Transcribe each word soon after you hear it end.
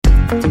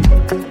Welcome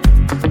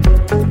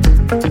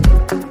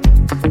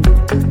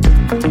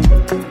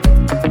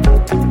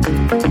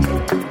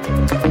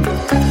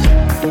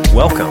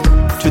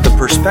to the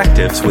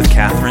Perspectives with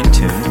Catherine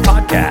Toon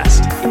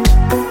podcast.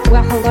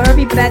 Well, hello,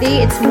 everybody.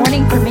 It's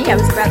morning for me. I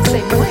was about to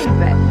say morning,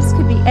 but this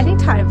could be any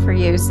time for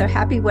you. So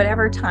happy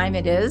whatever time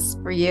it is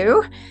for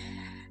you.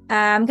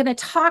 I'm going to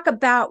talk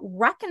about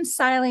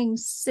reconciling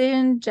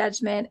sin,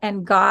 judgment,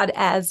 and God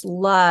as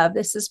love.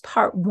 This is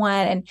part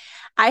one. And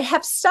I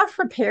have stuff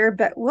prepared,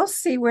 but we'll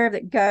see where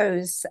it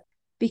goes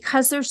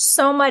because there's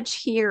so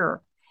much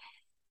here.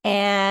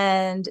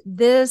 And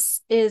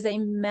this is a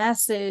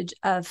message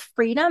of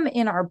freedom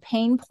in our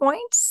pain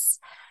points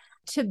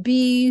to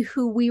be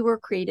who we were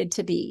created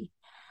to be.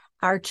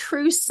 Our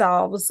true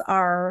selves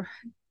are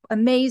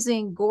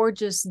amazing,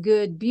 gorgeous,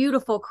 good,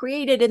 beautiful,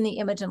 created in the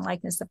image and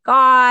likeness of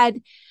God,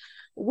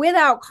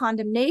 without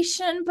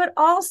condemnation, but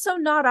also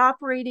not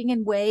operating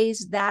in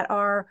ways that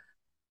are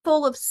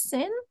full of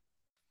sin,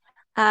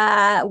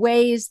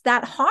 ways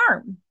that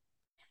harm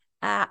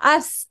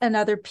us and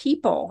other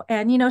people.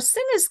 And,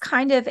 sin is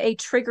kind of a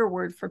trigger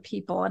word for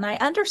people. And I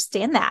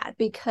understand that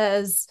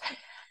because,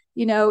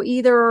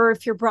 either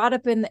if you're brought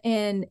up in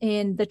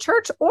the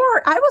church,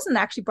 or I wasn't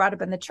actually brought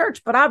up in the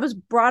church, but I was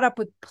brought up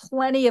with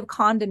plenty of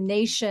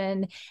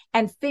condemnation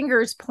and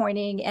fingers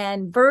pointing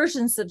and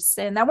versions of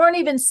sin that weren't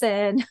even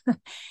sin,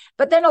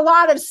 but then a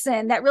lot of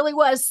sin that really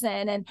was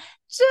sin, and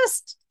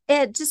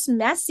just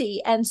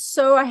messy. And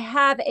so I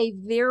have a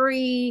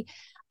very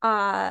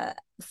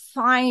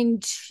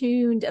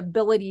fine-tuned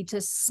ability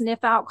to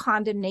sniff out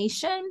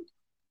condemnation,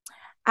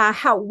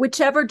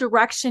 whichever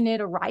direction it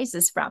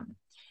arises from,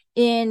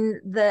 in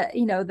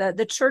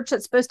the church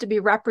that's supposed to be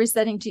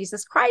representing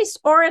Jesus Christ,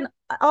 or in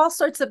all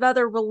sorts of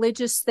other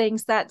religious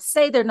things that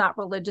say they're not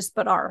religious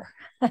but are.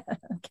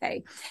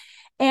 Okay.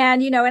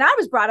 And and I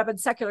was brought up in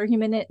secular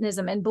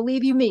humanism, and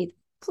believe you me,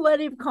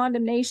 plenty of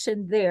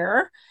condemnation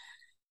there.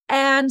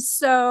 And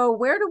so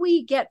where do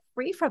we get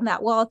free from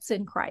that? Well, it's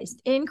in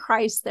Christ. In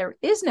Christ, there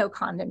is no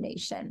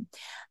condemnation.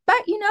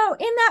 But, in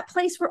that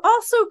place, we're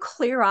also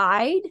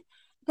clear-eyed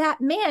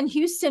that, man,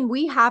 Houston,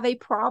 we have a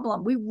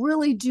problem. We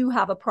really do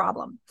have a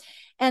problem.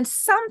 And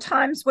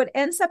sometimes what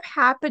ends up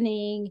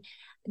happening,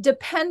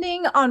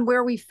 depending on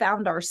where we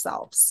found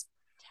ourselves,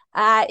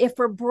 if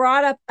we're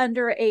brought up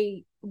under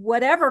a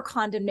whatever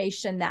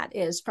condemnation that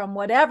is from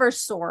whatever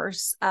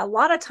source, a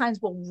lot of times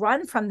we'll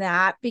run from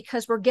that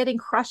because we're getting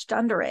crushed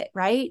under it,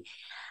 right?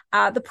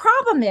 The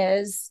problem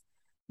is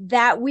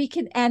that we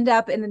can end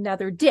up in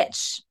another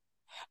ditch.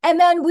 And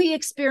then we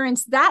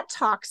experience that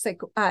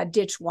toxic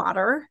ditch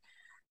water,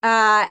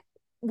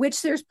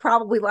 which there's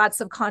probably lots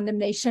of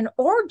condemnation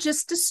or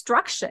just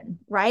destruction,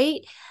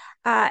 right?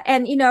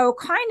 And,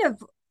 kind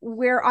of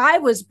where I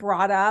was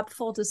brought up,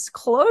 full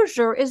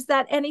disclosure, is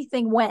that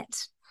anything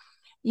went.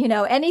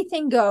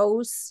 Anything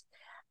goes.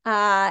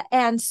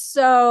 And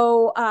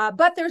so,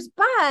 but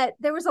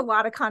there was a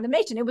lot of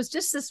condemnation. It was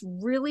just this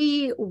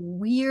really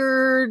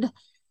weird,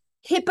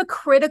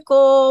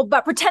 hypocritical,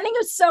 but pretending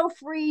it's so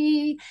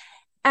free,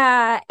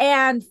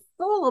 and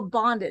full of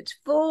bondage,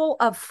 full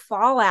of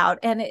fallout.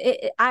 And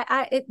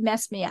it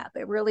messed me up.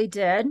 It really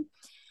did.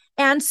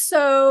 And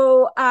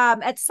so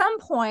at some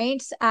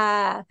point,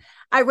 I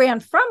ran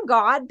from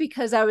God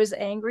because I was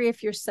angry.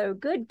 If you're so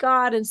good,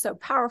 God, and so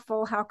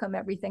powerful, how come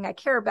everything I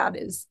care about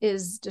is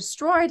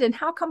destroyed? And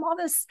how come all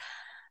this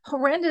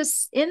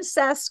horrendous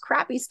incest,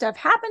 crappy stuff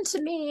happened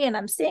to me? And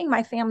I'm seeing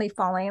my family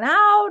falling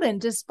out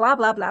and just blah,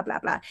 blah, blah, blah,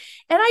 blah.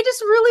 And I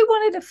just really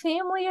wanted a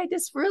family. I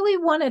just really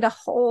wanted a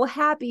whole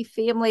happy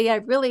family. I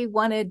really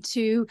wanted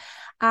to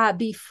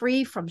be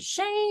free from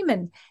shame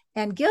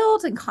and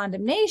guilt and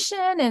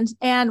condemnation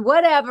and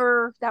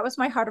whatever. That was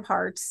my heart of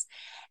hearts.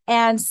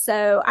 And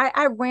so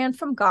I ran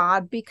from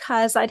God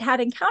because I'd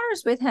had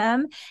encounters with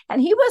him,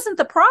 and he wasn't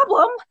the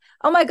problem.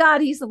 Oh my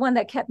God, he's the one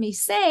that kept me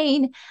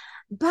sane.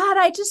 But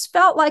I just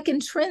felt like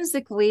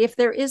intrinsically, if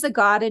there is a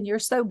God and you're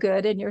so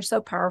good and you're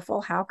so powerful,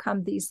 how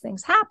come these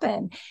things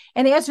happen?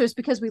 And the answer is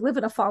because we live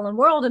in a fallen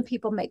world and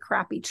people make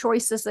crappy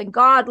choices, and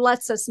God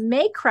lets us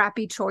make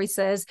crappy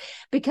choices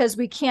because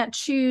we can't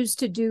choose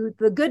to do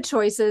the good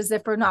choices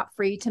if we're not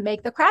free to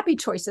make the crappy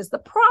choices. The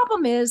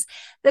problem is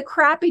the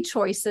crappy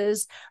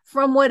choices,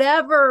 from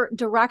whatever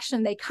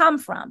direction they come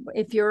from.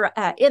 If you're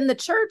in the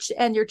church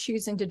and you're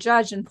choosing to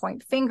judge and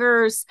point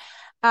fingers,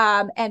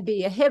 and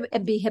be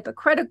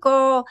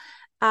hypocritical,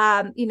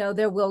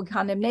 there will be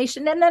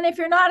condemnation. And then if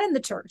you're not in the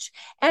church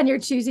and you're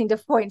choosing to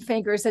point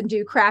fingers and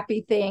do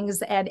crappy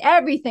things and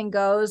everything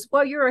goes,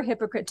 well, you're a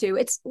hypocrite too.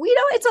 It's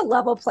a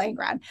level playing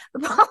ground. The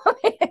problem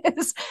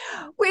is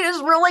we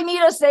just really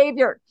need a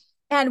savior.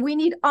 And we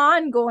need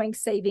ongoing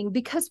saving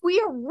because we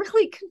are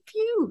really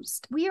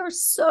confused. We are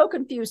so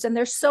confused. And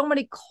there's so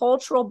many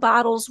cultural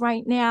battles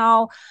right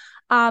now.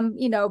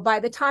 By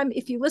the time,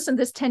 if you listen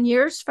to this 10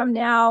 years from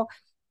now,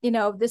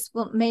 this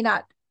may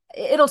not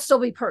it'll still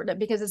be pertinent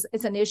because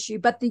it's an issue,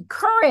 but the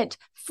current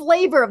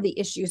flavor of the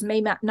issues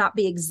may not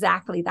be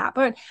exactly that.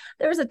 But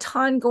there's a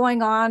ton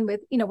going on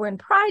with, we're in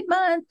Pride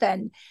Month,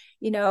 and,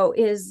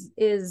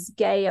 is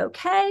gay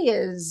okay?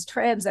 Is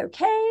trans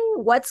okay?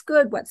 What's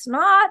good? What's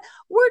not?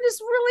 We're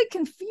just really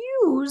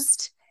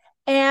confused,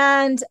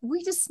 and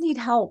we just need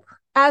help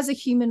as a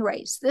human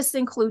race. This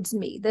includes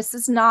me. This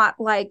is not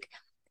like,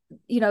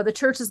 the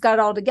church has got it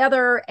all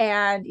together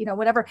and,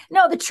 whatever.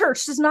 No, the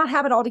church does not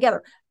have it all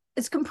together.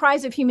 It's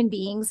comprised of human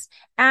beings,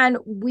 and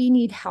we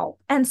need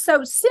help. And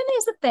so sin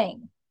is a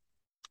thing,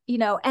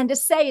 and to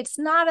say it's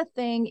not a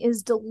thing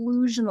is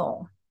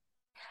delusional.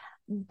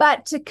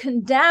 But to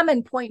condemn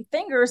and point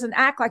fingers and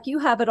act like you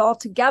have it all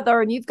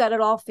together and you've got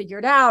it all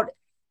figured out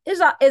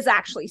is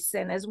actually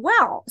sin as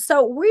well.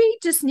 So we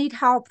just need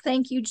help.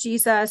 Thank you,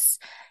 Jesus.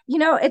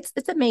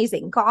 It's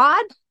amazing.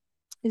 God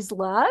is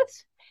love,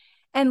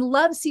 and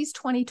love sees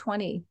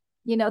 2020.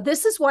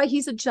 This is why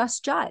he's a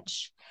just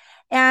judge.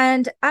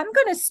 And I'm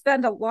going to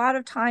spend a lot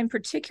of time,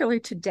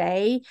 particularly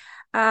today,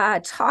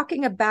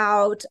 talking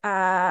about,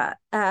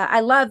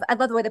 I love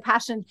the way the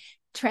Passion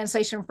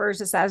Translation refers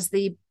this as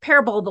the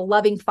parable of the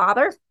loving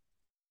father,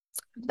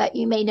 but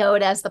you may know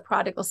it as the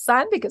prodigal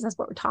son, because that's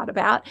what we're taught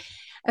about.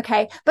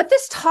 Okay. But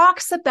this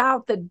talks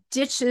about the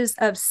ditches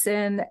of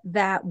sin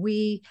that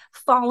we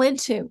fall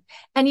into.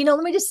 And,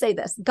 let me just say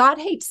this: God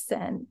hates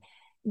sin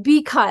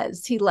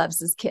because he loves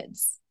his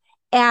kids.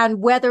 And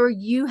whether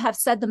you have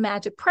said the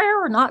magic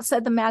prayer or not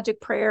said the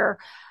magic prayer,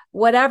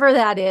 whatever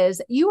that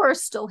is, you are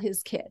still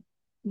his kid.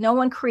 No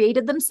one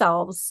created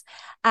themselves.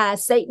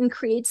 Satan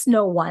creates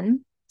no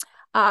one.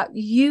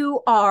 You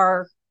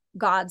are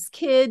God's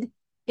kid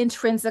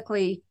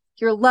intrinsically.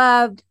 You're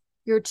loved.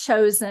 You're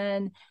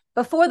chosen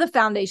before the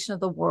foundation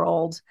of the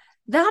world.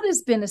 That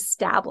has been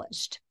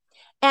established.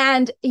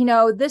 And,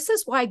 this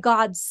is why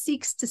God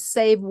seeks to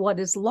save what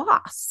is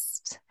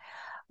lost.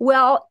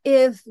 Well,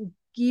 if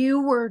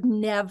you were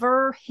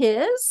never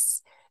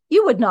his,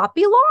 you would not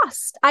be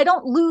lost. I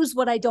don't lose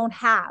what I don't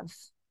have.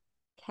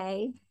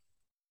 Okay.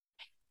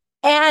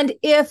 And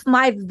if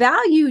my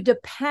value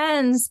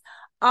depends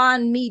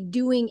on me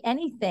doing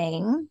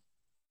anything,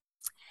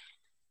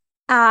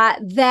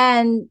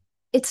 then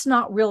it's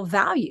not real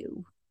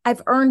value.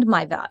 I've earned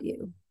my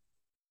value.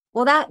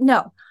 Well,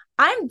 no,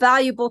 I'm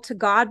valuable to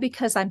God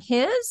because I'm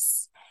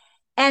his.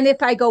 And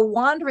if I go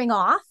wandering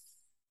off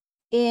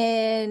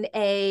in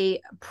a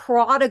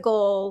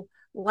prodigal,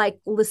 like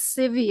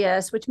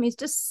lascivious, which means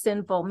just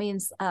sinful,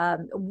 means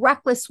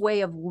reckless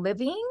way of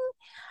living,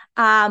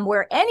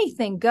 where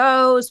anything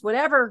goes,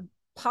 whatever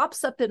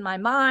pops up in my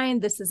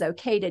mind, this is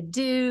okay to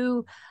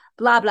do,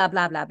 blah, blah,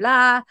 blah, blah,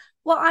 blah.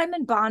 Well, I'm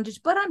in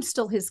bondage, but I'm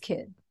still his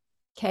kid.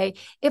 Okay.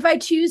 If I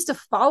choose to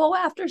follow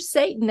after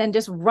Satan and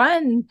just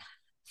run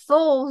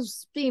full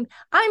steam,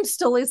 I'm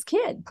still his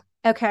kid.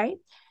 Okay.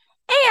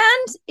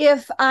 And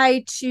if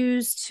I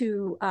choose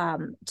to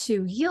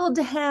yield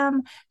to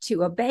him,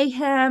 to obey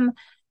him,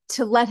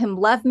 to let him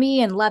love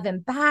me and love him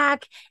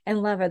back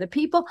and love other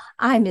people,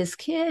 I'm his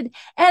kid.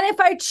 And if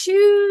I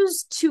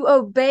choose to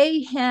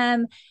obey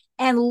him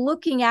and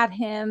looking at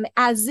him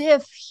as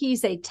if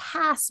he's a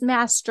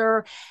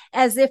taskmaster,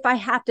 as if I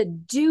have to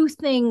do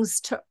things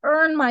to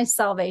earn my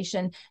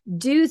salvation,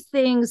 do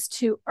things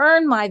to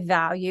earn my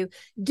value,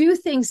 do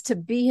things to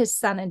be his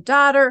son and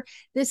daughter.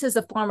 This is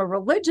a form of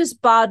religious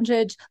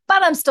bondage,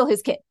 but I'm still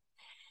his kid.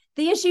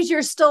 The issue is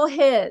you're still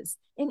his.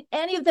 In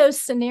any of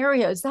those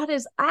scenarios, that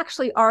has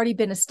actually already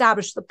been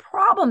established. The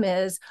problem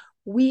is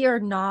we are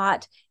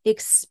not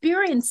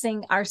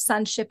experiencing our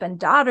sonship and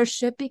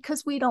daughtership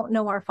because we don't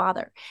know our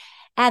Father.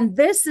 And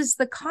this is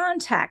the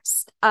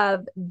context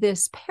of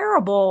this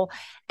parable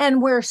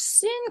and where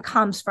sin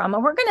comes from.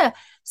 And we're going to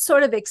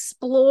sort of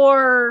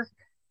explore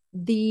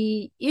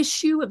the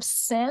issue of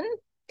sin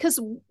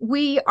because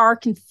we are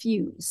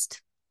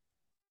confused.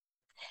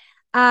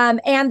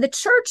 And the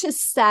church has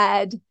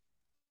said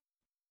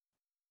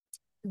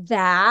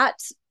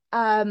that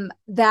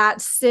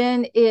that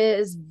sin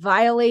is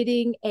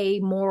violating a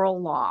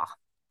moral law.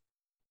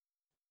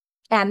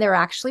 And they're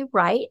actually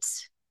right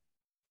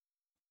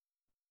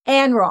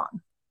and wrong.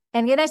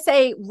 And when I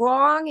say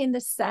wrong in the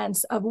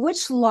sense of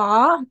which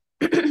law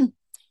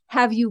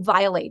have you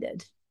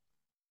violated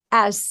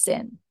as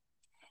sin?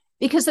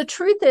 Because the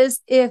truth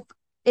is, if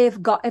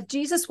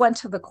Jesus went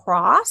to the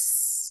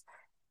cross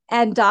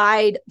and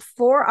died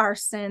for our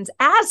sins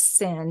as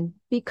sin,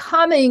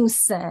 becoming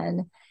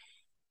sin,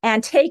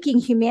 and taking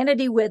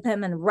humanity with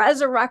him and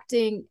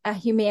resurrecting a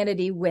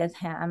humanity with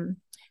him,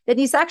 that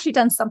he's actually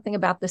done something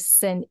about the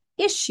sin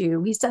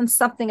issue. He's done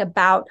something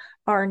about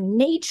our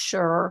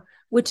nature,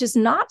 which is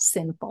not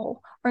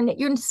sinful.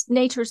 Your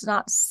nature is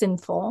not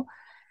sinful,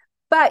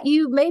 but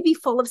you may be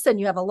full of sin.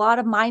 You have a lot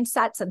of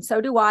mindsets, and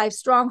so do I,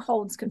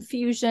 strongholds,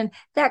 confusion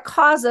that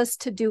cause us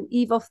to do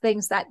evil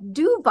things that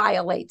do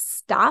violate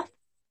stuff.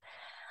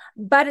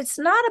 But it's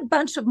not a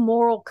bunch of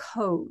moral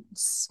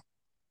codes.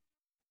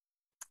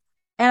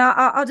 And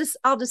I'll just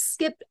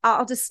skip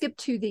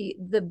to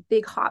the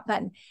big hot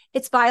button.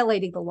 It's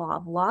violating the law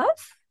of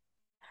love,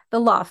 the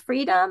law of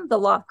freedom, the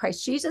law of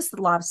Christ Jesus,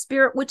 the law of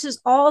spirit, which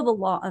is all the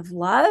law of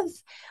love.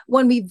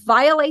 When we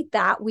violate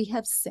that, we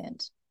have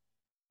sinned.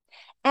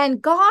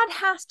 And God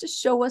has to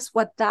show us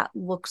what that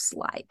looks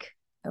like.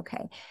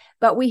 Okay.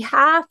 But we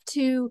have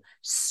to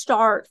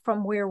start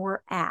from where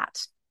we're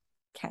at.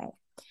 Okay.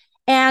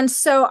 And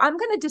so I'm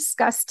going to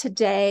discuss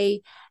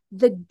today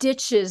the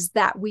ditches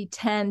that we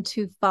tend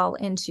to fall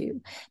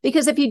into.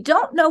 Because if you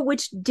don't know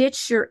which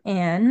ditch you're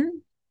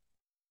in,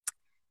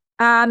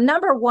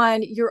 number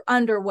one, you're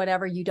under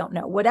whatever you don't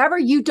know. Whatever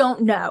you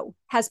don't know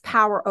has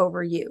power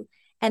over you.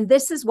 And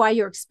this is why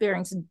you're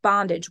experiencing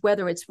bondage,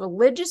 whether it's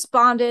religious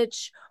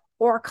bondage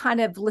or kind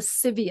of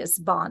lascivious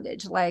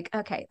bondage. Like,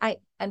 okay,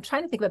 I'm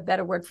trying to think of a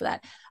better word for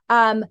that.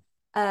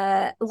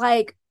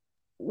 Like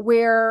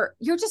where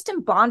you're just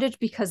in bondage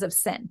because of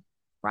sin,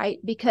 right?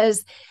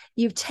 Because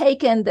you've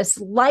taken this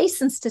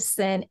license to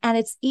sin and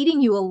it's eating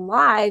you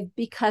alive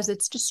because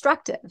it's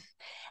destructive.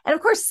 And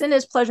of course, sin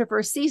is pleasure for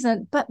a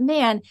season, but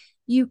man,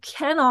 you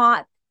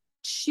cannot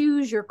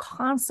choose your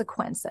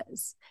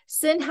consequences.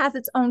 Sin has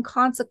its own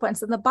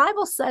consequence. And the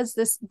Bible says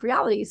this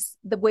reality,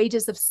 the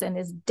wages of sin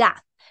is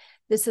death.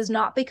 This is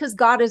not because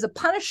God is a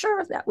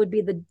punisher. That would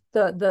be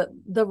the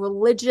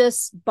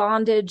religious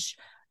bondage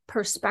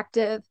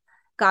perspective.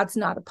 God's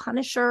not a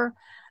punisher,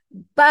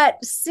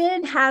 but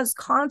sin has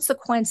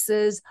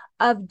consequences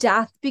of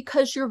death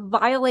because you're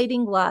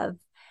violating love,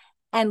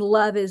 and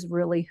love is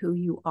really who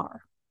you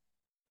are.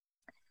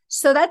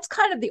 So that's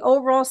kind of the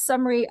overall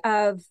summary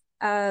of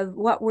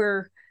what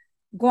we're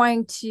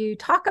going to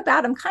talk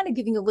about. I'm kind of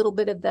giving a little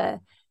bit of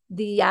the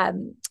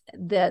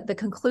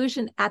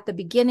conclusion at the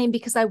beginning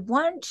because I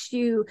want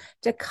you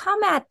to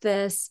come at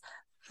this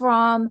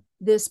from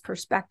this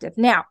perspective.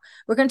 Now,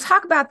 we're going to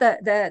talk about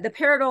the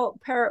parable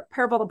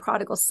of the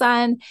prodigal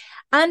son.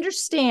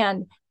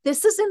 Understand,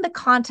 this is in the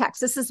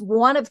context. This is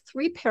one of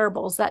three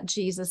parables that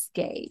Jesus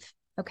gave.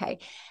 Okay.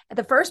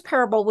 The first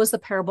parable was the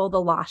parable of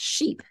the lost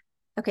sheep.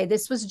 Okay.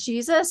 This was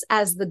Jesus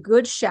as the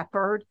good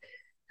shepherd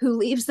who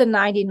leaves the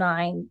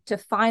 99 to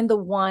find the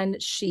one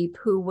sheep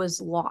who was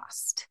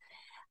lost.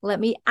 Let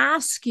me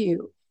ask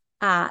you,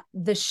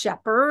 the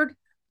shepherd,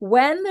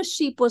 when the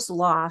sheep was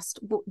lost,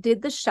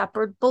 did the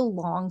shepherd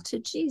belong to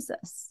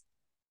Jesus?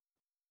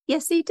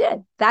 Yes, he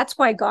did. That's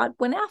why God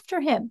went after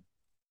him,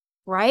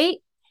 right?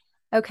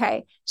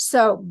 Okay,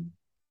 so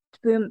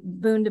boom,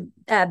 boom,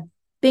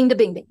 bing to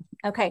bing, bing.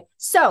 Okay,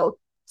 so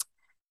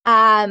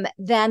then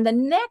the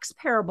next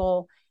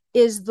parable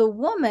is the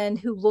woman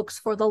who looks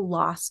for the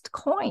lost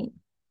coin.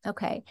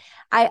 Okay,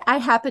 I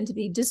happen to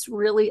be just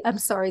really, I'm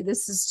sorry,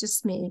 this is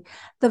just me,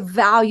 the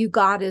value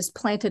God has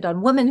planted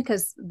on women,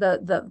 because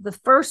the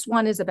first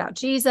one is about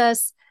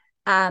Jesus.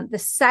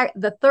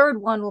 The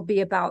third one will be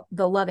about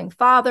the loving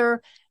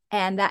Father,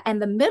 and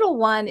the middle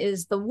one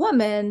is the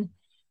woman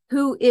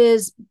who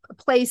is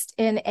placed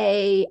in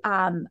a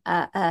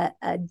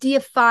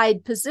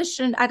deified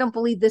position. I don't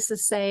believe this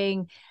is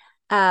saying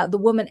the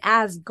woman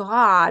as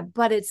God,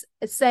 but it's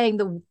saying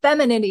the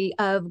femininity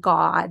of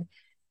God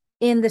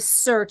in the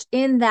search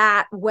in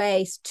that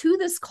way to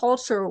this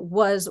culture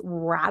was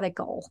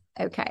radical.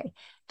 Okay.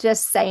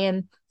 Just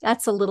saying,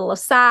 that's a little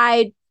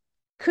aside.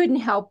 Couldn't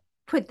help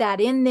put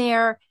that in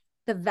there,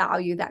 the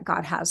value that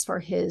God has for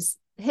his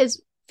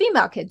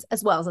female kids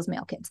as well as his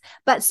male kids.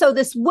 But so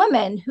this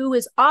woman who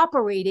is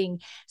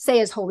operating, say,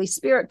 as Holy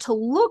Spirit to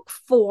look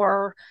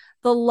for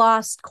the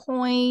lost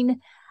coin,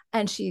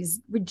 and she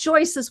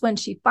rejoices when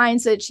she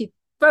finds it. She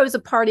throws a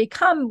party.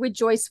 Come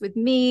rejoice with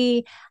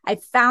me. I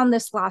found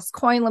this lost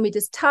coin. Let me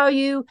just tell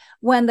you,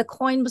 when the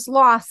coin was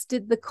lost,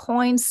 did the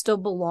coin still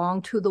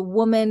belong to the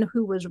woman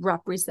who was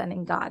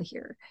representing God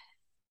here?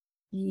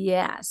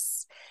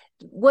 Yes.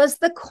 Was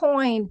the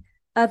coin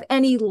of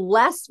any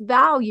less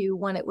value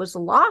when it was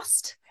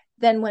lost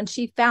than when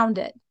she found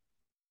it?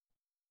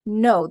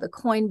 No, the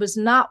coin was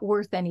not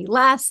worth any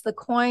less. The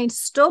coin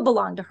still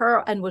belonged to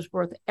her and was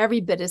worth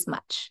every bit as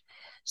much.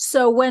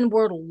 So when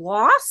we're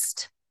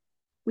lost,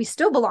 we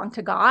still belong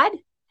to God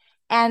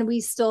and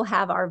we still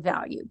have our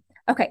value.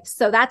 Okay,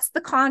 so that's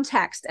the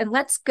context. And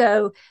let's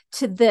go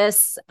to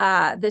this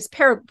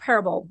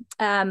parable.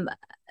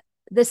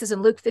 This is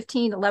in Luke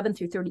 15:11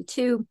 through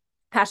 32,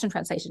 Passion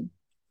Translation.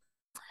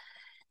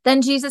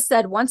 Then Jesus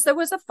said, once there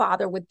was a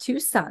father with two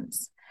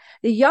sons.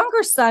 The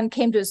younger son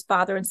came to his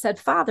father and said,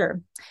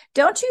 Father,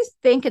 don't you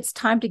think it's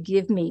time to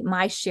give me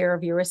my share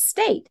of your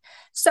estate?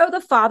 So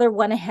the father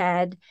went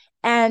ahead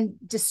and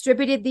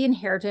distributed the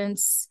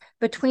inheritance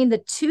between the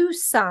two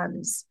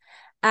sons.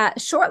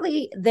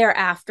 Shortly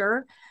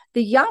thereafter,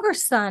 the younger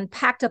son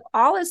packed up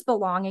all his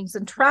belongings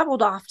and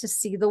traveled off to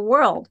see the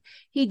world.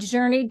 He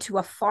journeyed to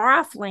a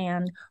far-off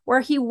land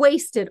where he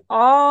wasted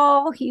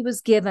all he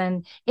was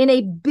given in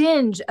a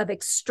binge of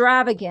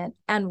extravagant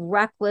and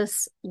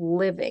reckless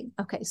living.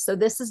 Okay, so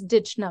this is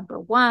ditch number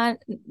one.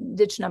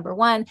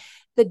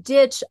 The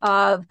ditch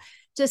of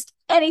just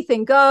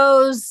anything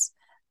goes.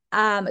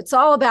 It's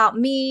all about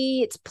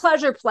me. It's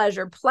pleasure,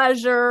 pleasure,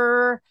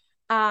 pleasure.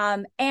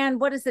 And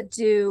what does it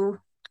do?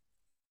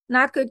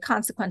 not good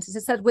consequences.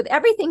 It said, with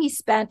everything he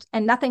spent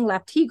and nothing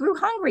left, he grew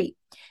hungry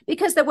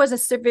because there was a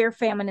severe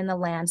famine in the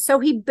land. So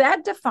he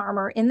begged a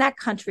farmer in that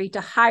country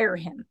to hire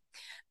him.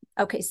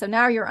 Okay, so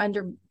now you're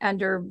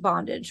under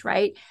bondage,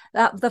 right?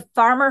 The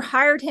farmer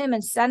hired him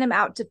and sent him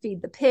out to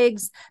feed the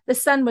pigs. The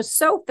son was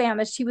so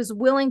famished, he was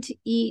willing to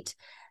eat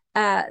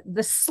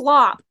the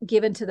slop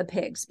given to the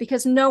pigs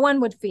because no one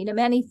would feed him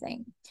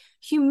anything.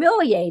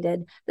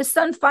 Humiliated, the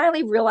son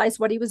finally realized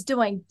what he was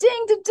doing.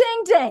 Ding, ding,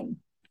 ding, ding.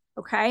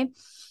 Okay.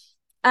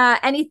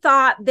 And he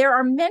thought, there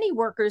are many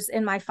workers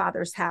in my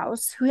father's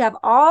house who have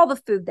all the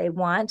food they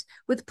want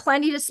with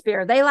plenty to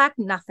spare. They lack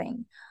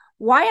nothing.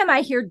 Why am I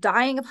here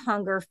dying of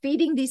hunger,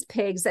 feeding these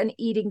pigs and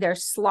eating their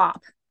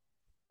slop?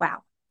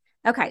 Wow.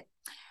 Okay.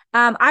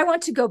 I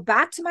want to go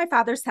back to my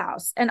father's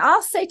house and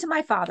I'll say to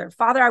my father,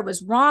 Father, I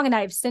was wrong and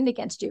I have sinned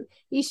against you.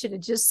 He should have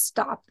just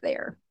stopped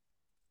there.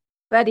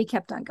 But he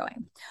kept on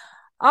going.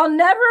 I'll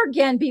never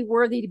again be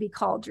worthy to be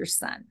called your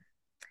son.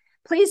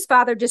 Please,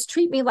 Father, just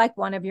treat me like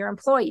one of your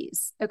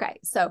employees. Okay.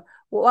 So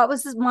what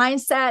was his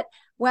mindset?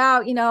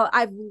 Well,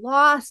 I've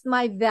lost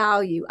my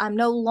value. I'm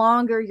no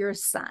longer your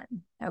son.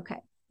 Okay.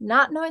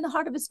 Not knowing the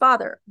heart of his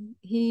father.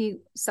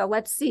 So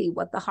let's see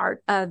what the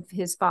heart of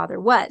his father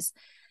was.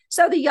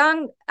 So the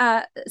young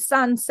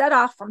son set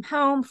off from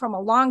home from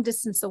a long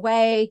distance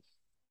away.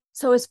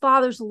 So his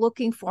father's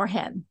looking for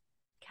him.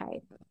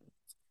 Okay.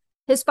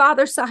 His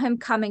father saw him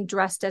coming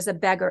dressed as a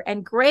beggar,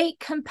 and great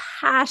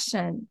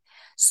compassion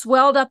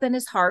swelled up in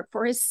his heart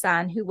for his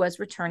son who was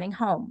returning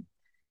home.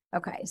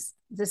 Okay,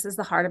 this is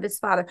the heart of his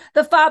father.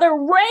 The father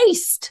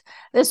raced.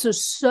 This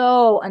was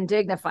so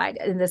undignified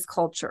in this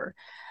culture.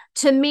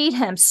 To meet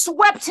him,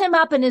 swept him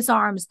up in his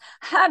arms,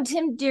 hugged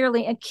him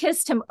dearly, and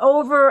kissed him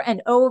over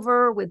and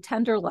over with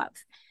tender love.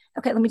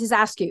 Okay, let me just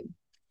ask you.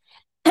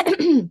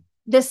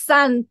 This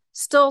son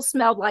still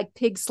smelled like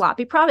pig slop.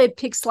 He probably had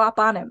pig slop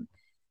on him.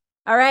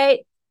 All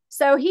right,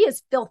 so he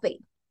is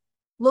filthy,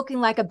 looking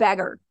like a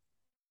beggar.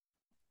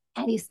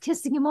 And he's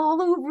kissing him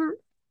all over.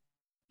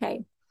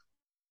 Okay,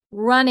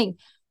 running.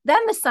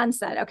 Then the son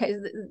said, okay,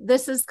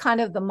 this is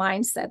kind of the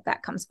mindset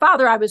that comes.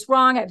 Father, I was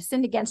wrong. I've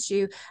sinned against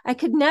you. I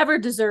could never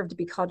deserve to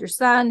be called your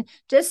son.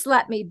 Just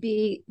let me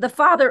be. The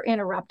father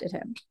interrupted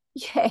him.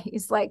 Yeah,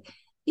 he's like,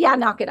 yeah,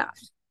 knock it off,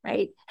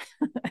 right?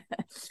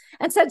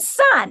 And said,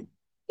 son,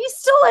 he's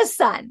still his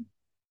son.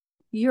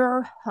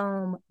 You're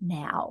home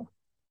now.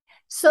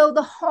 So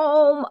the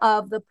home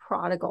of the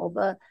prodigal,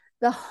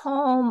 the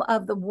home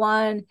of the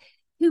one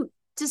who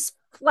just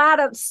flat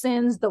out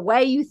sins the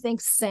way you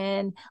think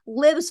sin,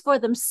 lives for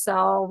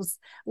themselves,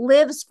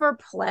 lives for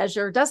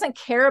pleasure, doesn't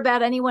care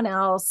about anyone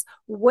else,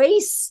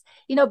 wastes,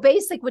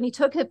 basically when he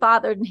took his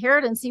father's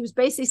inheritance, he was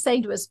basically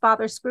saying to his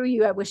father, screw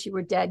you, I wish you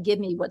were dead, give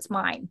me what's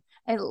mine.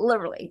 And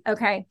literally,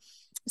 okay.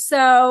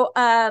 So,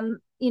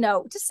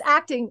 just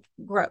acting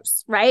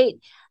gross, right?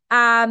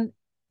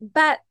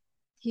 But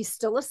he's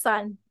still a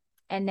son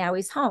and now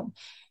he's home.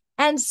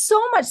 And so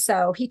much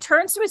so, he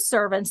turns to his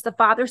servants. The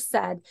father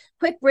said,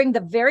 quick, bring the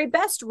very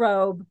best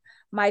robe,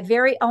 my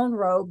very own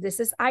robe. This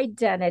is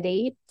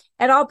identity.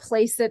 And I'll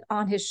place it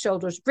on his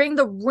shoulders. Bring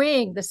the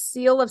ring, the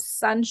seal of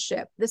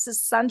sonship. This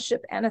is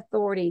sonship and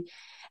authority.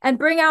 And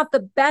bring out the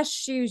best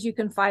shoes you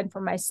can find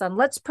for my son.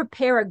 Let's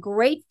prepare a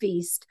great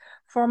feast,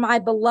 for my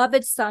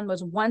beloved son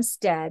was once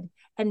dead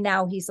and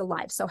now he's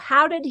alive. So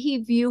how did he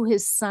view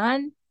his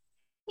son?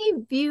 He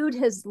viewed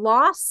his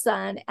lost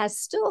son as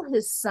still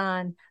his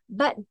son,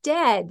 but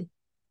dead.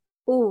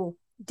 Oh,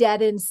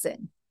 dead in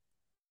sin.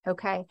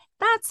 Okay.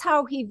 That's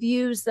how he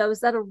views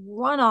those that have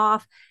run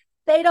off.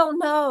 They don't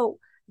know.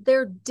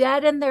 They're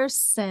dead in their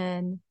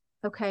sin.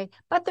 Okay.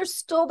 But they're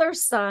still their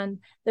son.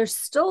 They're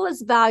still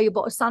as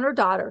valuable, a son or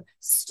daughter,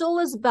 still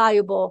as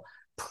valuable,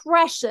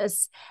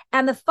 precious.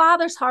 And the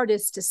father's heart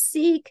is to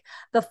seek.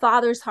 The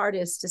father's heart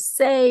is to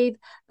save.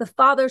 The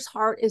father's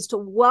heart is to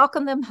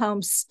welcome them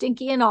home,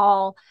 stinky and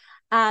all.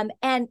 And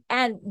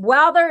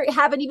while they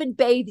haven't even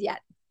bathed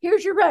yet,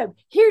 here's your robe,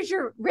 here's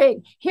your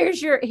ring,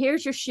 here's your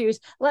shoes.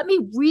 Let me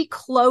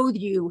reclothe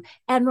you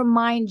and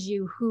remind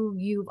you who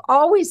you've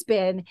always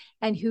been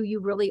and who you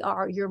really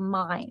are. You're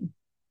mine,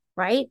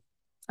 right?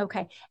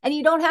 Okay. And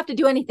you don't have to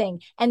do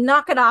anything and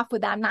knock it off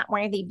with I'm not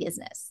worthy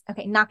business.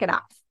 Okay. Knock it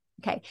off.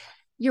 Okay.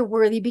 You're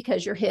worthy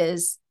because you're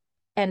his.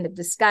 End of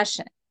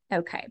discussion.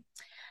 Okay.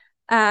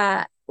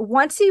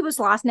 Once he was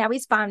lost, now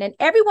he's found, and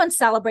everyone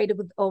celebrated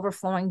with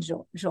overflowing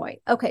joy.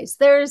 Okay. So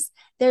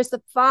there's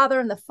the father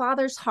and the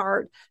father's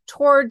heart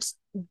towards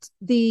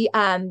the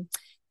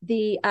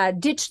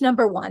ditch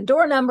number one,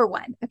 door number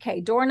one.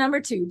 Okay. Door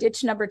number two,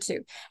 ditch number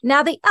two.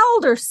 Now the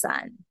elder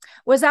son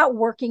was out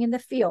working in the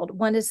field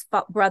when his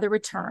brother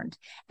returned.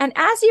 And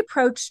as he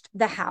approached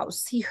the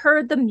house, he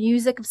heard the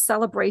music of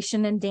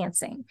celebration and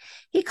dancing.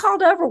 He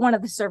called over one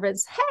of the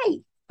servants.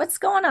 Hey, what's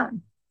going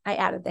on? I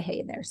added the hey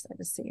in there, so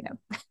just so you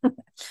know.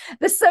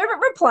 The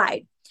servant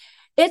replied,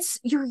 it's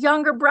your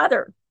younger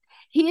brother.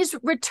 He's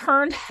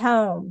returned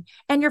home,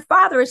 and your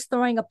father is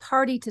throwing a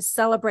party to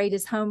celebrate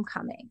his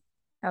homecoming.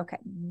 Okay,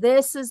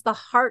 this is the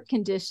heart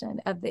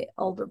condition of the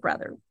older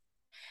brother.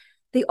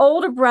 The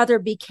older brother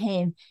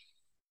became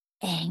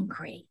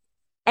angry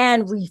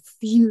and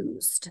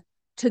refused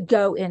to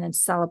go in and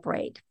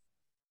celebrate.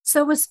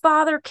 So his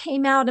father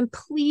came out and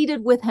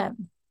pleaded with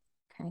him,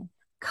 okay,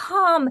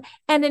 come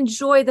and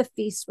enjoy the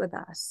feast with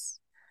us.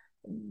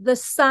 The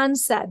son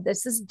said,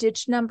 this is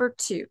ditch number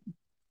 2.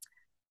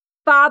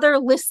 Father,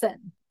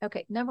 listen.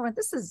 Okay, number 1,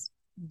 this is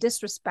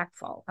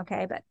disrespectful.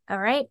 Okay, but all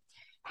right.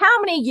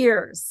 How many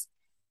years,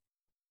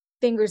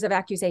 fingers of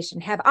accusation,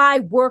 have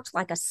I worked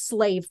like a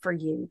slave for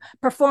you,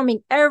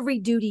 performing every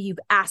duty you've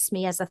asked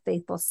me as a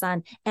faithful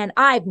son, and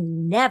I've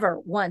never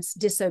once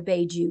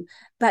disobeyed you,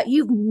 but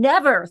you've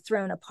never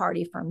thrown a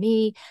party for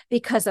me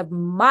because of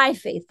my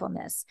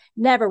faithfulness.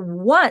 Never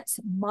once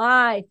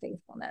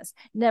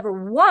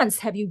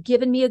have you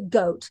given me a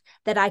goat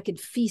that I could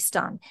feast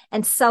on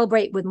and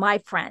celebrate with my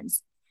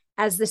friends,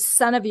 as this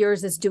son of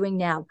yours is doing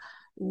now.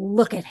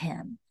 Look at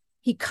him.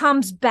 He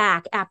comes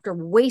back after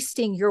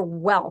wasting your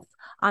wealth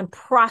on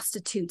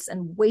prostitutes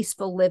and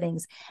wasteful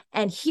livings.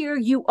 And here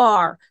you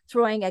are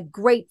throwing a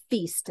great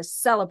feast to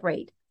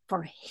celebrate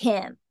for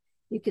him.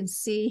 You can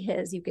see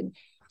you can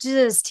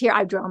just hear,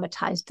 I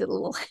dramatized it a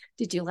little.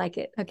 Did you like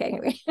it? Okay.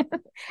 Anyway.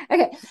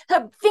 Okay.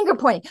 Finger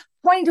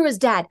pointing to his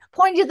dad,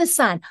 pointing to the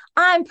son.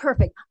 I'm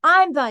perfect.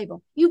 I'm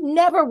valuable. You've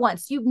never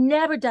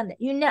done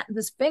that.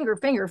 This finger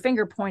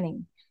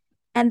pointing.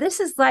 And this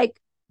is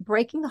like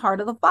breaking the heart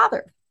of the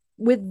father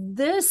with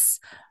this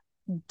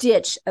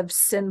ditch of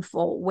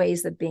sinful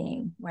ways of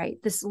being, right?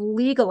 This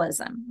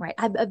legalism, right?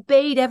 I've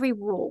obeyed every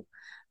rule,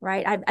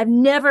 right?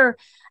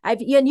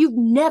 You've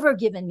never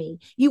given me,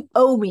 you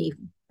owe me,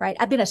 right?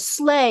 I've been a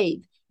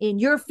slave in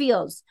your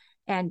fields,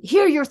 and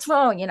here you're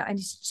throwing, and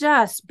it's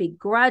just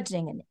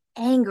begrudging and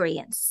angry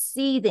and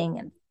seething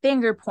and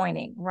finger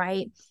pointing,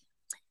 right?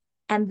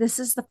 And this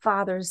is the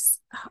father's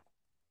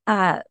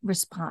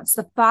response.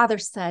 The father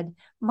said,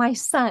 my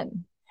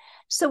son.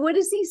 So what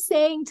is he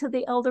saying to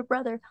the elder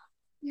brother?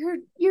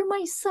 You're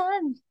my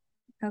son.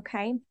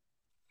 Okay.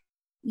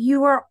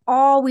 You are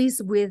always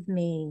with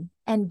me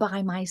and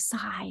by my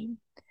side.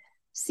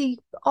 See,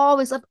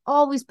 I've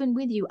always been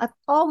with you. I've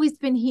always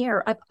been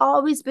here. I've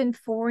always been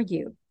for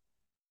you.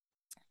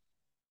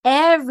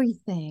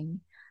 Everything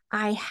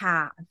I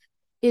have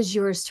is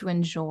yours to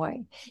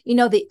enjoy.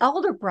 The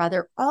elder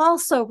brother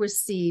also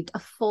received a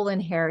full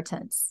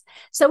inheritance.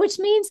 So, which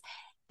means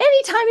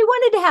anytime he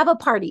wanted to have a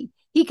party,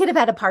 he could have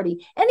had a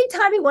party.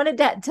 Anytime he wanted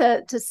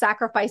to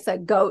sacrifice a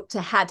goat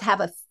to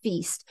have a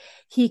feast,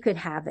 he could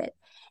have it.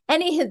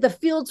 The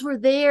fields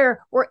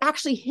were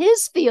actually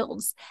his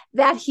fields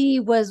that he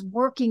was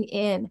working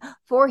in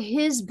for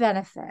his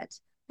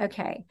benefit.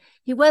 Okay.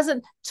 He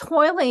wasn't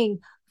toiling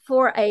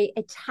for a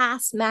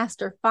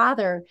taskmaster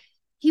father.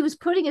 He was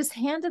putting his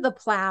hand to the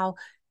plow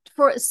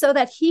so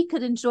that he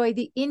could enjoy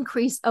the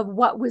increase of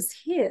what was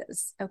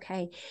his.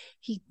 Okay.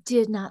 He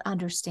did not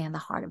understand the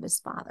heart of his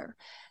father.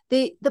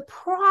 The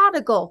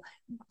prodigal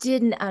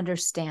didn't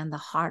understand the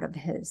heart of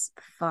his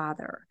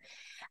father.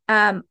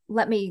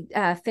 Let me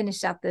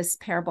finish out this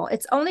parable.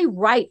 It's only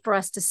right for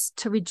us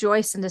to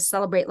rejoice and to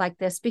celebrate like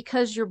this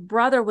because your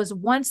brother was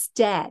once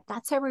dead.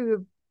 That's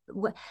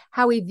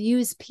how he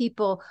views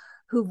people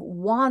who've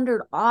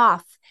wandered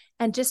off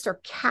and just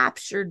are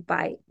captured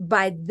by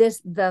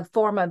the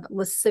form of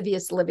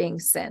lascivious living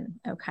sin.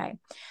 Okay.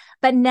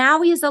 But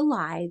now he is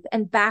alive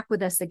and back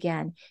with us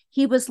again.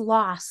 He was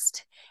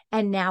lost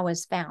and now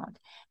is found.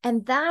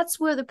 And that's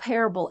where the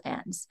parable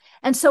ends.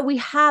 And so we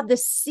have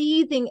this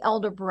seething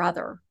elder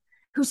brother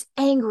who's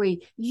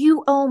angry.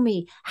 You owe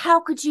me.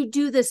 How could you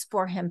do this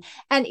for him?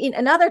 And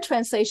in other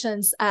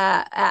translations,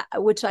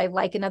 which I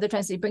like, another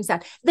translation brings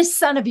out this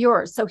son of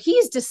yours. So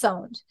he's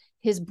disowned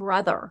his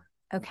brother.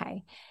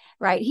 Okay.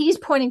 Right. He's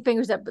pointing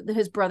fingers at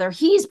his brother.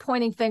 He's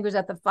pointing fingers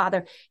at the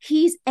father.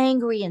 He's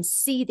angry and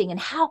seething. And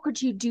how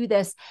could you do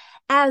this?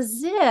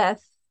 As if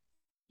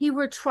he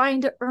were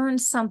trying to earn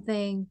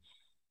something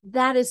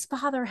that his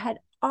father had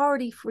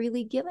already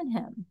freely given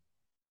him.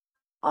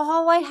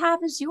 All I have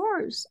is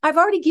yours. I've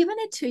already given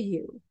it to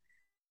you.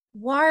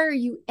 Why are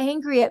you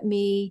angry at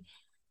me,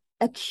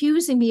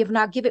 accusing me of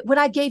not giving when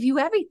I gave you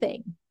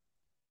everything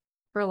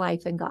for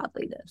life and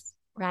godliness,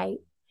 right?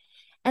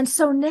 And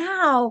so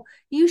now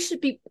you should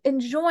be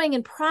enjoying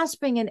and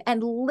prospering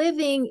and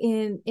living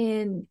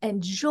in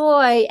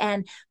joy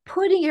and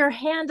putting your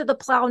hand to the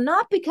plow,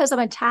 not because I'm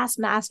a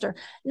taskmaster,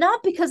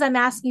 not because I'm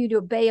asking you to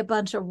obey a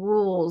bunch of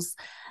rules,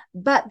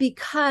 but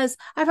because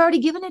I've already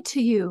given it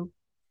to you.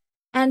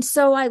 And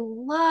so I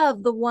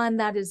love the one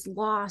that is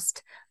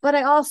lost, but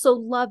I also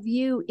love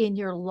you in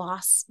your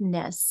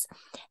lostness.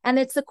 And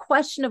it's a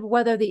question of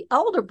whether the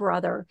elder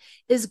brother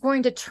is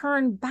going to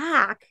turn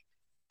back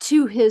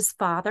to his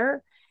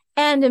father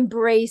and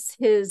embrace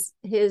his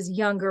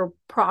younger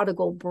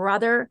prodigal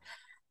brother.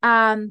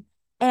 And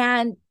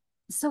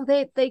so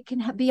they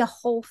can be a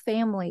whole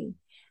family.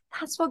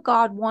 That's what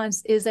God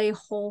wants, is a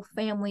whole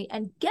family.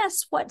 And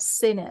guess what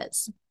sin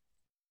is?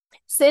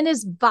 Sin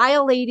is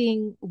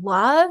violating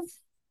love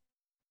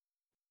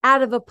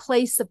out of a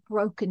place of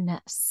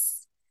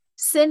brokenness.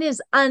 Sin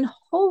is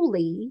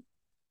unholy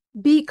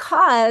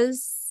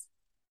because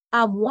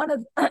One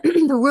of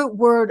the root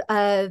word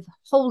of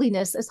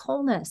holiness is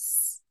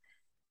wholeness.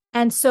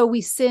 And so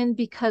we sin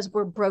because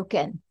we're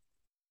broken.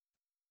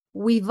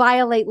 We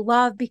violate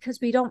love because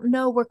we don't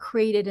know we're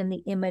created in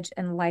the image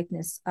and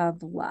likeness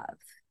of love.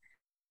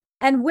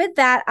 And with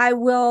that, I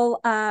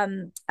will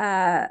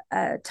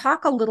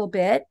talk a little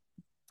bit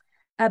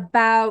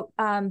about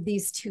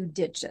these two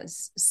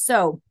ditches.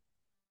 So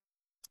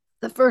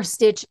the first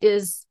ditch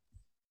is,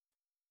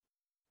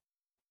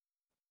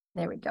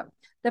 there we go.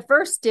 The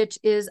first ditch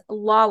is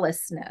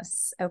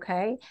lawlessness.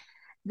 Okay.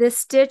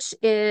 This ditch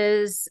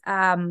is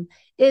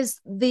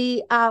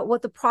the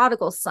what the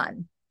prodigal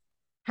son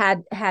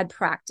had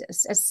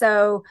practiced. And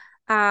so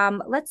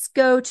let's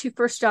go to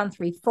 1 John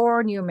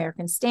 3:4, New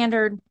American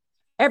Standard.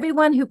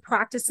 Everyone who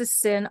practices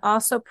sin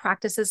also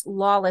practices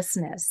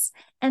lawlessness,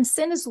 and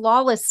sin is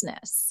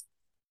lawlessness.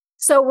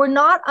 So we're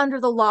not under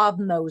the law of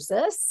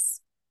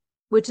Moses,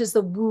 which is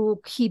the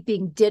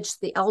rule-keeping ditch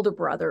the elder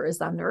brother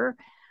is under.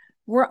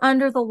 We're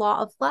under the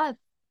law of love,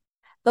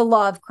 the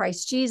law of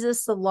Christ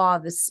Jesus, the law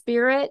of the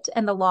Spirit,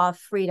 and the law of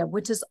freedom,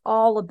 which is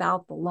all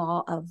about the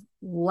law of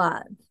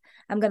love.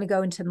 I'm going to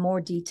go into more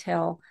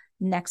detail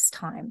next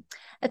time.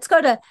 Let's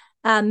go to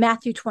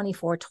Matthew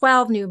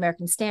 24:12, New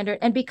American Standard.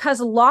 And because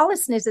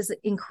lawlessness is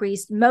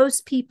increased,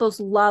 most people's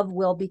love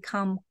will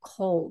become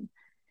cold.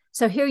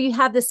 So here you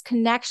have this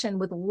connection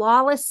with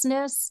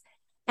lawlessness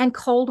and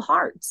cold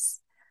hearts,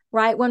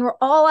 right? When we're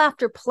all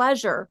after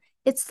pleasure,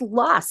 it's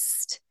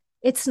lust.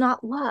 It's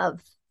not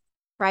love,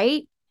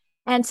 right?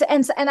 And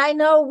I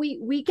know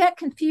we get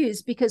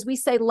confused because we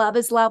say love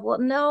is love. Well,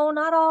 no,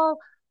 not all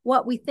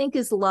what we think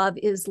is love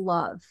is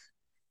love.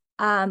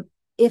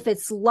 If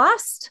it's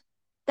lust,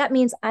 that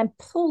means I'm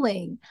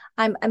pulling,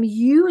 I'm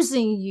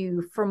using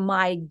you for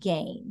my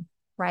gain,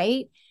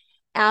 right?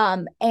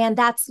 And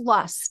that's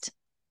lust.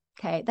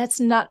 Okay, that's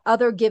not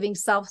other giving,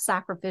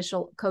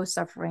 self-sacrificial,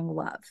 co-suffering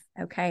love.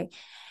 Okay,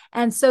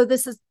 and so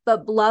this is the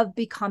love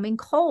becoming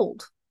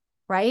cold,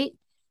 right?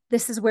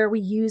 This is where we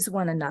use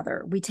one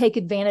another. We take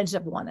advantage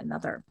of one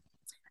another.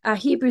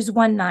 Hebrews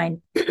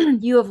 1:9,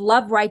 you have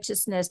loved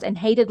righteousness and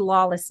hated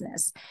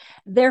lawlessness.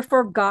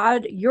 Therefore,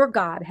 God, your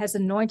God, has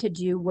anointed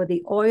you with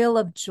the oil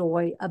of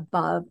joy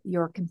above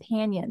your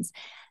companions.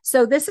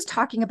 So this is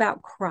talking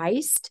about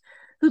Christ,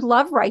 who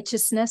loved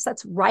righteousness.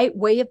 That's right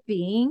way of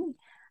being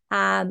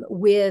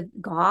with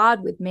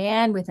God, with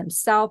man, with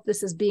himself.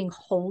 This is being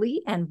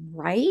holy and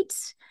right,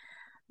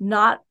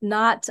 not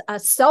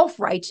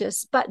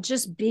self-righteous, but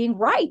just being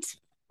right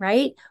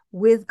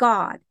with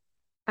God.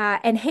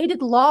 And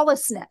hated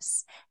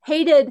lawlessness,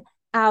 hated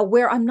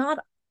where I'm not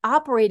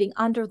operating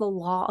under the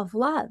law of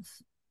love,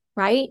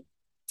 right?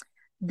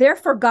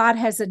 Therefore, God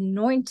has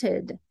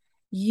anointed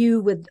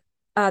you with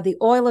the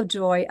oil of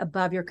joy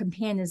above your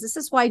companions. This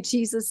is why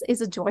Jesus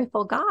is a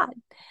joyful God,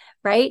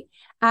 right?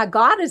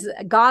 God is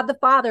God the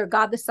Father,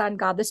 God the Son,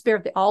 God the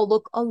Spirit. They all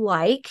look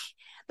alike,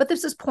 but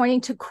this is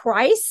pointing to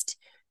Christ,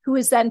 who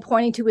is then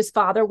pointing to his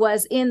Father,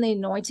 was in the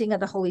anointing of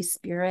the Holy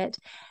Spirit.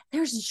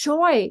 There's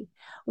joy.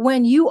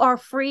 When you are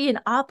free and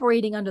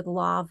operating under the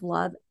law of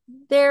love,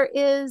 there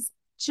is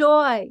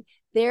joy.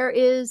 There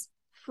is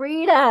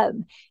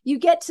freedom. You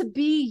get to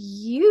be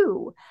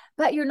you,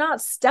 but you're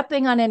not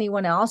stepping on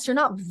anyone else. You're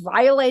not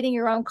violating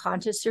your own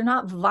conscience. You're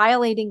not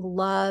violating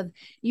love.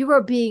 You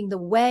are being the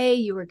way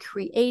you were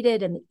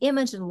created in the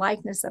image and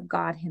likeness of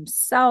God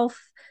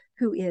himself,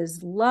 who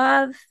is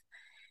love.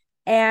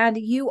 And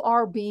you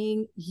are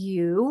being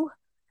you,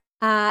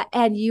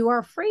 and you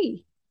are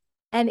free.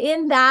 And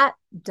in that,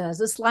 does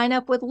this line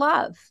up with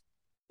love?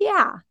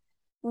 Yeah,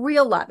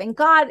 real love. And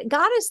God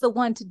is the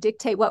one to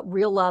dictate what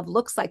real love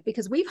looks like,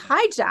 because we've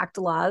hijacked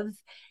love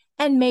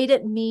and made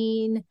it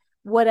mean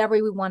whatever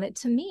we want it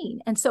to mean.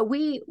 And so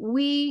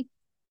we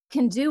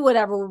can do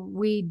whatever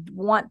we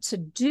want to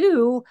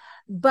do,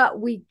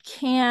 but we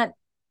can't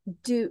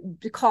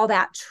call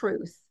that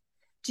truth.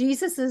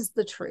 Jesus is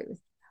the truth.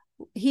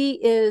 He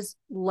is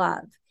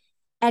love.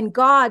 And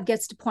God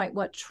gets to point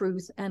what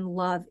truth and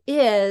love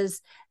is,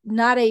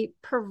 not a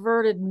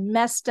perverted,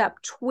 messed up,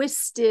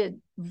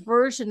 twisted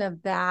version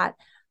of that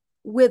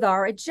with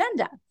our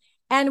agenda.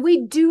 And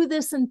we do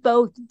this in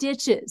both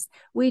ditches.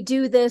 We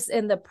do this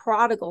in the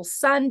prodigal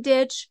son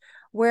ditch,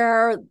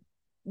 where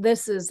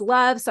this is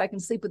love, so I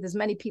can sleep with as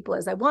many people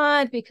as I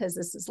want because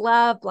this is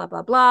love, blah,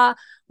 blah, blah.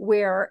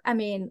 Where, I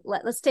mean,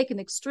 let's take an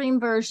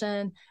extreme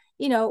version,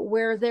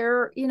 where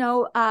they're,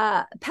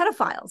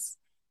 pedophiles.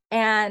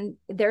 And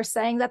they're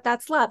saying that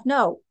that's love.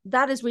 No,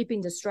 that is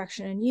reaping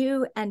destruction in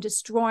you and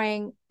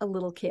destroying a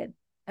little kid.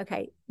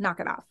 Okay,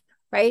 knock it off,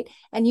 right?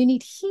 And you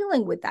need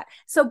healing with that.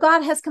 So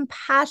God has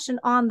compassion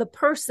on the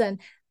person,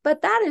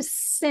 but that is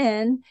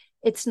sin.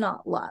 It's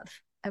not love,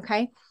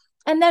 okay?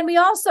 And then we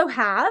also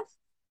have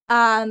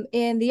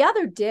in the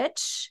other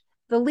ditch,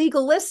 the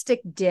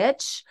legalistic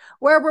ditch,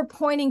 where we're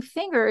pointing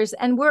fingers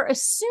and we're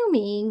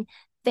assuming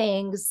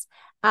things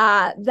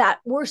that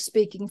we're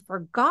speaking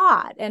for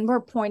God, and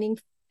we're pointing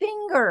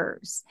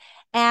fingers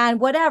and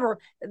whatever.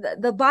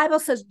 The Bible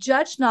says,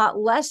 judge not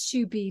lest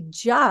you be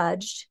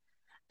judged.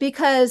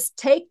 because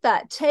take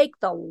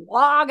the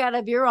log out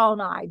of your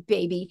own eye,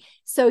 baby,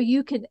 so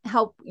you can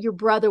help your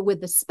brother with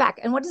the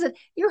speck. And what is it?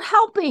 You're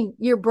helping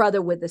your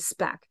brother with the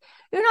speck.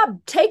 You're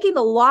not taking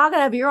the log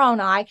out of your own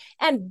eye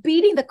and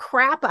beating the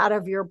crap out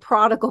of your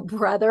prodigal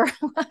brother.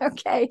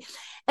 Okay.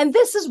 And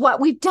this is what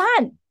we've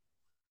done.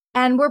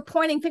 And we're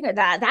pointing finger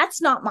that's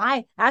not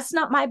my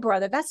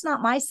brother. That's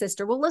not my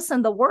sister. Well,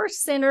 listen, the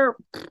worst sinner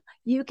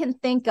you can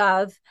think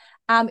of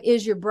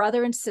is your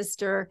brother and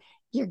sister.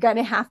 You're going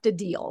to have to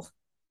deal.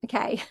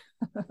 Okay.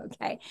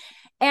 Okay.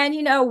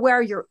 And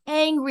where you're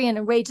angry and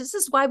enraged, this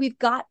is why we've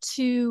got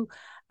to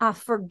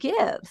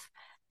forgive,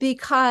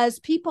 because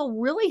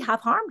people really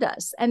have harmed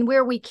us. And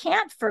where we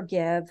can't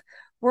forgive,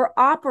 we're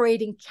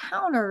operating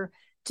counter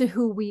to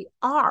who we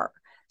are.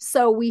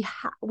 So we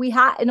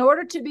have, in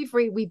order to be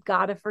free, we've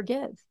got to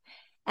forgive.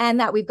 And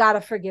that we've got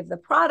to forgive the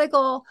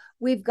prodigal.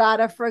 We've got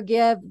to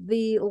forgive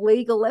the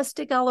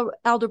legalistic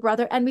elder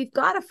brother. And we've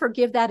got to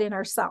forgive that in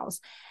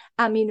ourselves.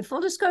 I mean,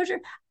 full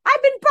disclosure,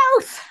 I've been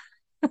both.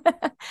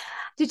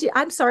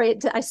 I'm sorry,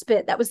 I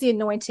spit. That was the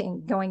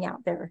anointing going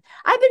out there.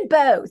 I've been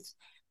both.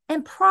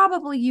 And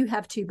probably you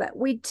have too, but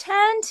we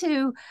tend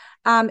to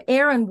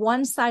err on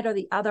one side or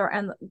the other.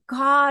 And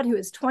God, who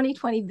is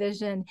 20/20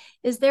 vision,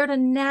 is there to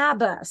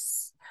nab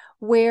us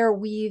where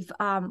we've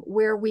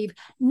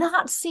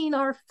not seen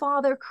our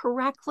Father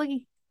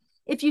correctly.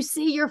 If you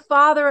see your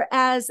father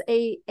as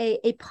a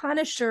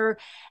punisher,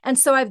 and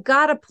so I've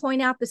got to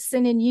point out the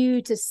sin in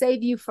you to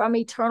save you from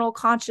eternal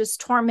conscious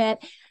torment,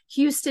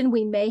 Houston,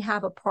 we may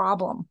have a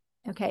problem.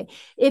 Okay.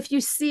 If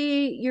you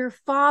see your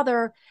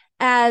father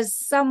as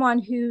someone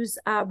who's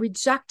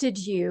rejected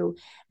you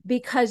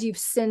because you've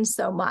sinned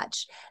so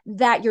much,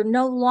 that you're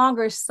no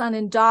longer son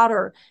and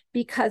daughter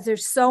because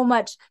there's so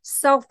much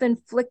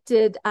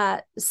self-inflicted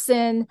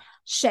sin,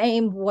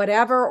 shame,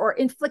 whatever, or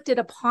inflicted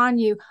upon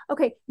you.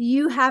 Okay,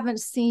 you haven't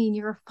seen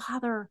your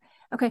father.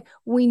 Okay,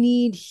 we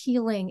need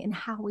healing in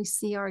how we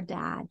see our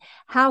dad,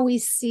 how we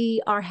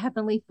see our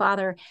Heavenly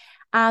Father,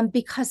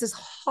 because his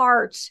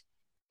heart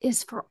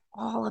is for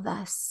all of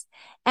us.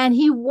 And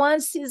he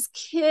wants his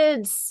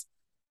kids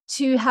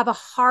to have a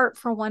heart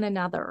for one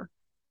another.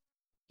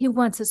 He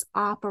wants us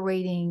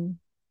operating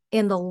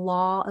in the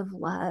law of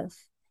love,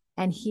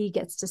 and he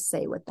gets to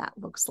say what that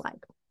looks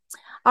like.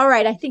 All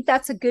right, I think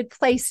that's a good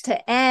place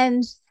to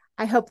end.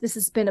 I hope this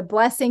has been a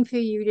blessing for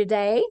you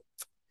today.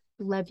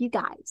 Love you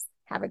guys.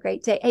 Have a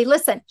great day. Hey,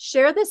 listen,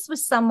 share this with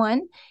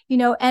someone,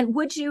 and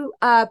would you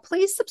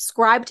please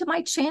subscribe to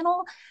my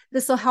channel?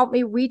 This will help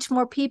me reach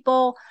more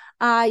people.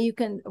 You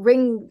can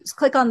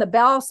click on the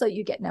bell so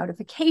you get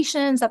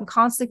notifications. I'm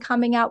constantly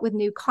coming out with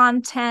new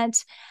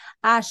content.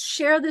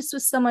 Share this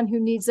with someone who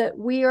needs it.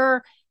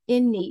 We're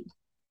in need.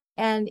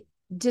 And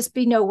just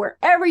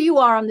wherever you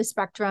are on the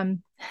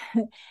spectrum,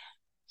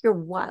 you're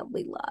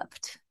wildly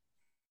loved.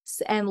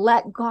 And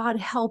let God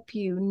help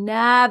you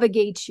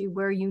navigate you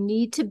where you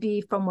need to be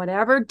from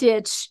whatever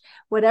ditch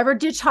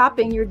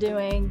hopping you're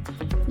doing.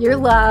 You're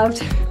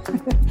loved.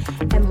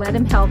 And let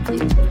him help you.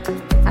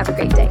 Have a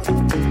great day.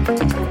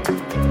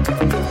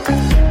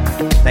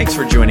 Thanks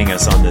for joining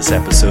us on this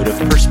episode of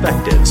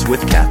Perspectives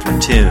with Catherine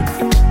Toon.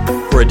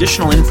 For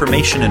additional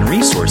information and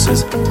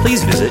resources,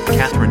 please visit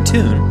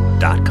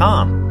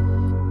catherinetoon.com.